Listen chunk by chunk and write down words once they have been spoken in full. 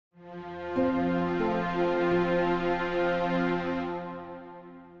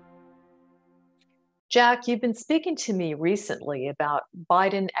Jack, you've been speaking to me recently about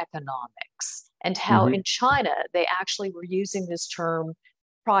Bidenomics and how Mhm. in China they actually were using this term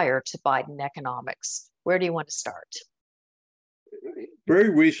prior to Bidenomics. Where do you want to start? Very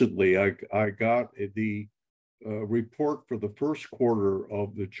recently, I got the report for the first quarter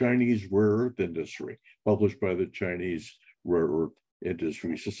of the Chinese rare earth industry, published by the Chinese Rare Earth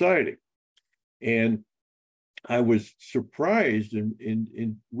Industry Society. And I was surprised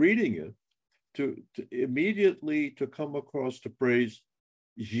in reading it to immediately to come across the phrase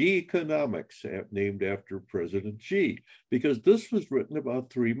Xiconomics, named after President Xi, because this was written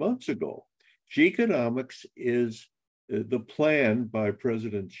about 3 months ago. Xiconomics is the plan by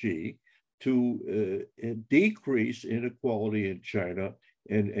President Xi to decrease inequality in China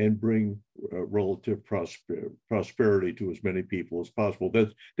and bring relative prosperity to as many people as possible.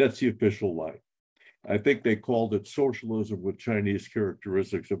 That's the official line. I think they called it socialism with Chinese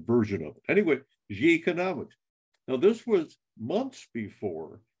characteristics, a version of it. Anyway, Xiconomics. Now, this was months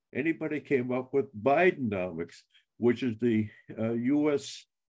before anybody came up with Bidenomics, which is the US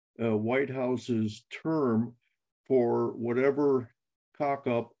White House's term for whatever cock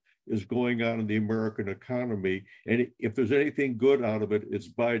up is going on in the American economy. And if there's anything good out of it, it's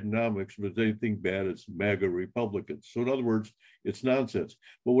Bidenomics. If there's anything bad, it's MAGA Republicans. So in other words, it's nonsense.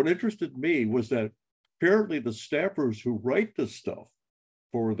 But what interested me was that apparently the staffers who write the stuff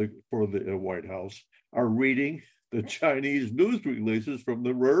for the White House are reading the Chinese news releases from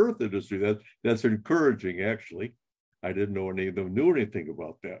the rare earth industry. That's encouraging, actually. I didn't know any of them knew anything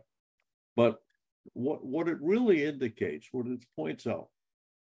about that. But what it really indicates, what it points out,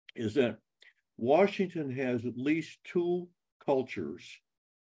 is that Washington has at least two cultures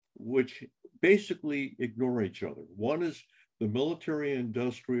which basically ignore each other. One is the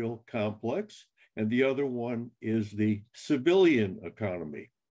military-industrial complex, and the other one is the civilian economy.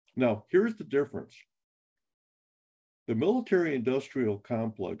 Now, here's the difference. The military-industrial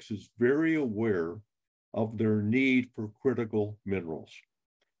complex is very aware of their need for critical minerals,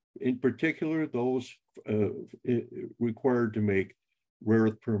 in particular those required to make rare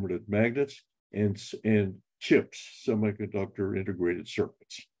earth permanent magnets and chips, semiconductor integrated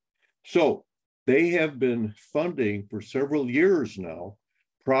circuits. So they have been funding for several years now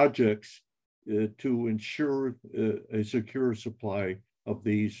projects to ensure a secure supply of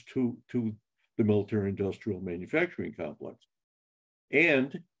these to the military-industrial manufacturing complex.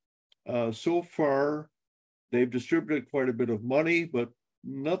 And so far, they've distributed quite a bit of money, but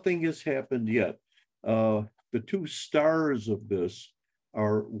nothing has happened yet. The two stars of this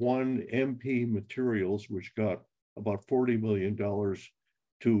are one, MP Materials, which got about $40 million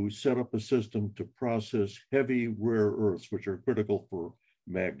to set up a system to process heavy rare earths, which are critical for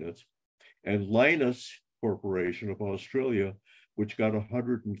magnets, and Linus Corporation of Australia, which got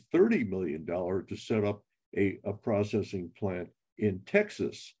 $130 million to set up a processing plant in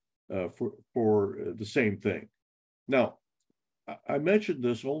Texas for the same thing. Now, I mentioned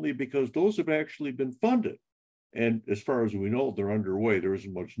this only because those have actually been funded. And as far as we know, they're underway. There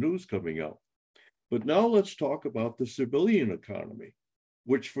isn't much news coming out. But now let's talk about the civilian economy,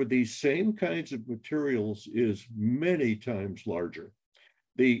 which for these same kinds of materials is many times larger.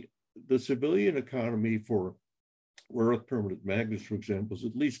 The civilian economy for rare earth permanent magnets, for example, is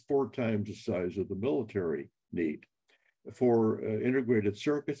at least 4 times the size of the military need. For integrated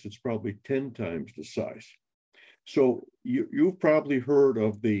circuits, it's probably 10 times the size. So you've probably heard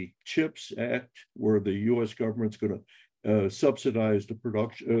of the CHIPS Act, where the U.S. government's going to subsidize the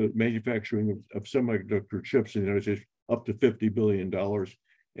production, manufacturing of semiconductor chips in the United States up to $50 billion,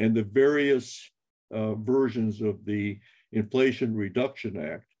 and the various versions of the Inflation Reduction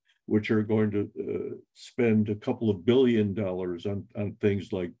Act, which are going to spend a couple of $1 billion on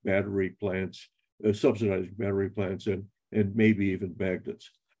things like battery plants, subsidizing battery plants, and maybe even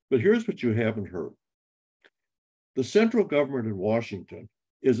magnets. But here's what you haven't heard. The central government in Washington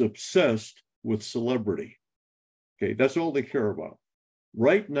is obsessed with celebrity. Okay, that's all they care about.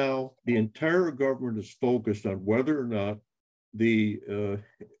 Right now, the entire government is focused on whether or not the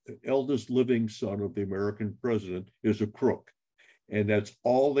eldest living son of the American president is a crook. And that's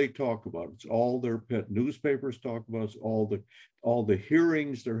all they talk about. It's all their pet newspapers talk about. It's all the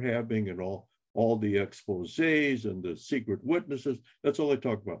hearings they're having and all the exposés and the secret witnesses. That's all they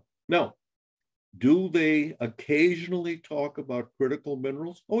talk about. Now, do they occasionally talk about critical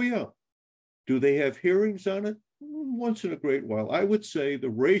minerals? Oh, yeah. Do they have hearings on it? Once in a great while. I would say the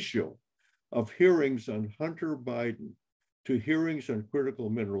ratio of hearings on Hunter Biden to hearings on critical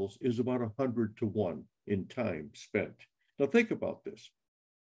minerals is about 100 to 1 in time spent. Now think about this.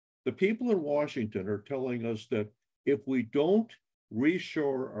 The people in Washington are telling us that if we don't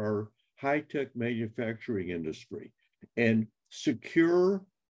reshore our high-tech manufacturing industry and secure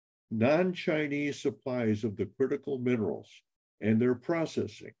non-Chinese supplies of the critical minerals and their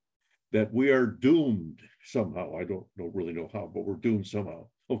processing, that we are doomed somehow. I don't really know how, but we're doomed somehow.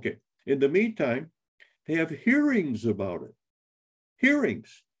 Okay. In the meantime, they have hearings about it.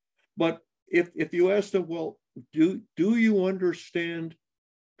 Hearings. But if you ask them, well, do you understand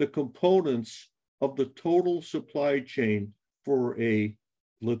the components of the total supply chain for a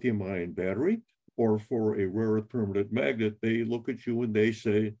lithium-ion battery or for a rare earth permanent magnet? They look at you and they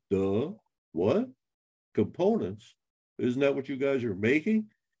say, duh, what? Components? Isn't that what you guys are making?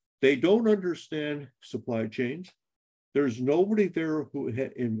 They don't understand supply chains. There's nobody there who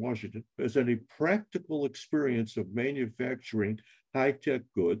in Washington has any practical experience of manufacturing high-tech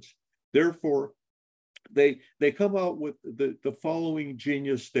goods. Therefore, they come out with the following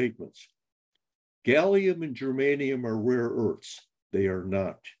genius statements. Gallium and germanium are rare earths. They are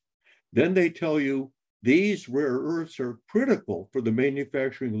not. Then they tell you these rare earths are critical for the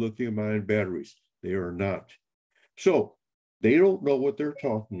manufacturing of lithium-ion batteries. They are not. So they don't know what they're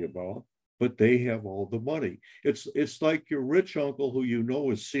talking about, but they have all the money. It's like your rich uncle who you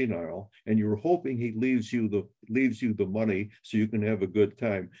know is senile, and you're hoping he leaves you the money so you can have a good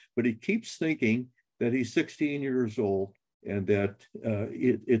time. But he keeps thinking that he's 16 years old and that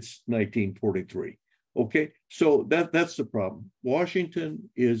it's 1943. Okay, so that's the problem. Washington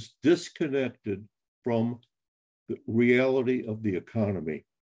is disconnected from the reality of the economy.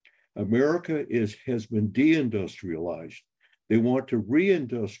 America has been deindustrialized. They want to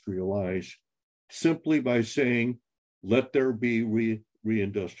reindustrialize simply by saying, let there be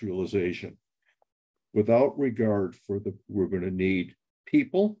reindustrialization, without regard for we're going to need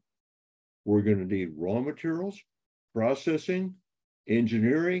people, we're going to need raw materials, processing,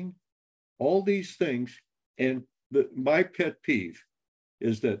 engineering, all these things. And my pet peeve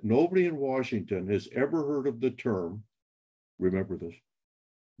is that nobody in Washington has ever heard of the term, remember this,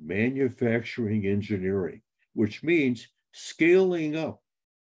 manufacturing engineering, which means scaling up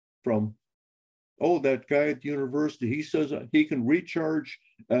from, oh, that guy at the university, he says he can recharge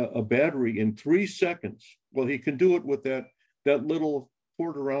a battery in 3 seconds. Well, he can do it with that little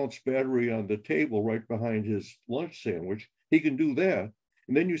quarter-ounce battery on the table right behind his lunch sandwich. He can do that.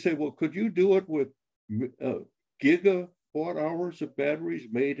 And then you say, well, could you do it with gigawatt hours of batteries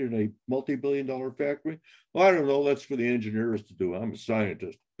made in a multi-billion-dollar factory? Well, I don't know. That's for the engineers to do. I'm a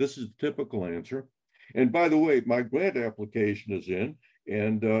scientist. This is the typical answer. And by the way, my grant application is in,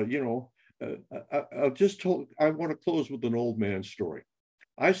 and I want to close with an old man story.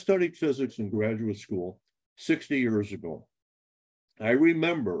 I studied physics in graduate school 60 years ago. I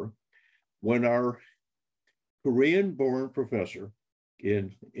remember when our Korean-born professor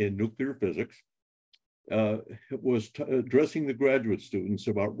in nuclear physics was addressing the graduate students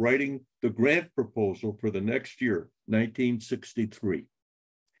about writing the grant proposal for the next year, 1963.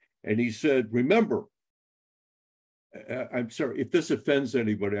 And he said, remember, I'm sorry, if this offends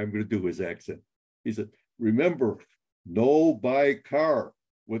anybody, I'm going to do his accent. He said, remember, no buy car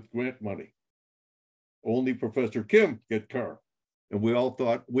with grant money. Only Professor Kim get car. And we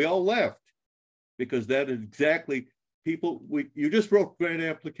all laughed because that is exactly you just wrote grant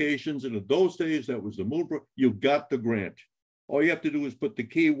applications, and in those days, that was the moon. You got the grant. All you have to do is put the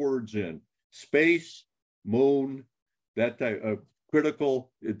keywords in: space, moon, that type of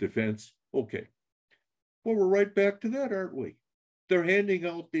critical defense. Okay. Well, we're right back to that, aren't we? They're handing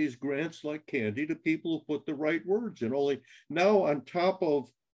out these grants like candy to people who put the right words in. Only now, on top of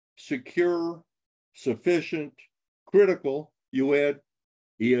secure, sufficient, critical, you add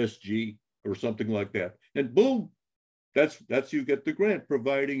ESG or something like that. And boom, that's you get the grant,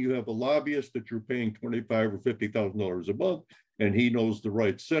 providing you have a lobbyist that you're paying $25,000 or $50,000 a month, and he knows the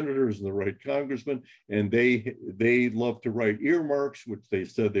right senators and the right congressmen, and they love to write earmarks, which they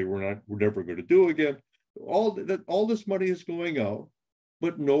said they were never going to do again. All this money is going out,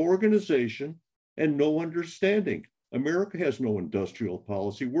 but no organization and no understanding. America has no industrial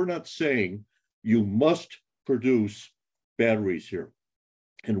policy. We're not saying you must produce batteries here,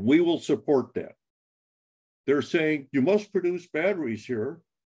 and we will support that. They're saying you must produce batteries here,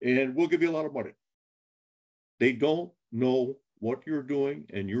 and we'll give you a lot of money. They don't know what you're doing,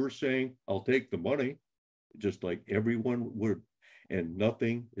 and you're saying, I'll take the money, just like everyone would, and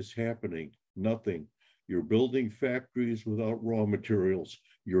nothing is happening, nothing. You're building factories without raw materials.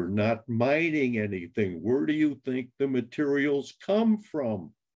 You're not mining anything. Where do you think the materials come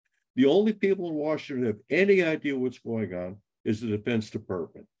from? The only people in Washington who have any idea what's going on is the Defense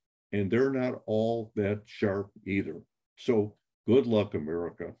Department, and they're not all that sharp either. So Good luck,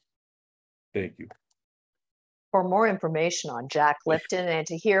 America. Thank you. For more information on Jack Lifton and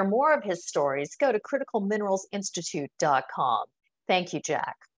to hear more of his stories, go to criticalmineralsinstitute.com. Thank you,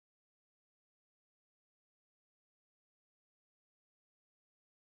 Jack.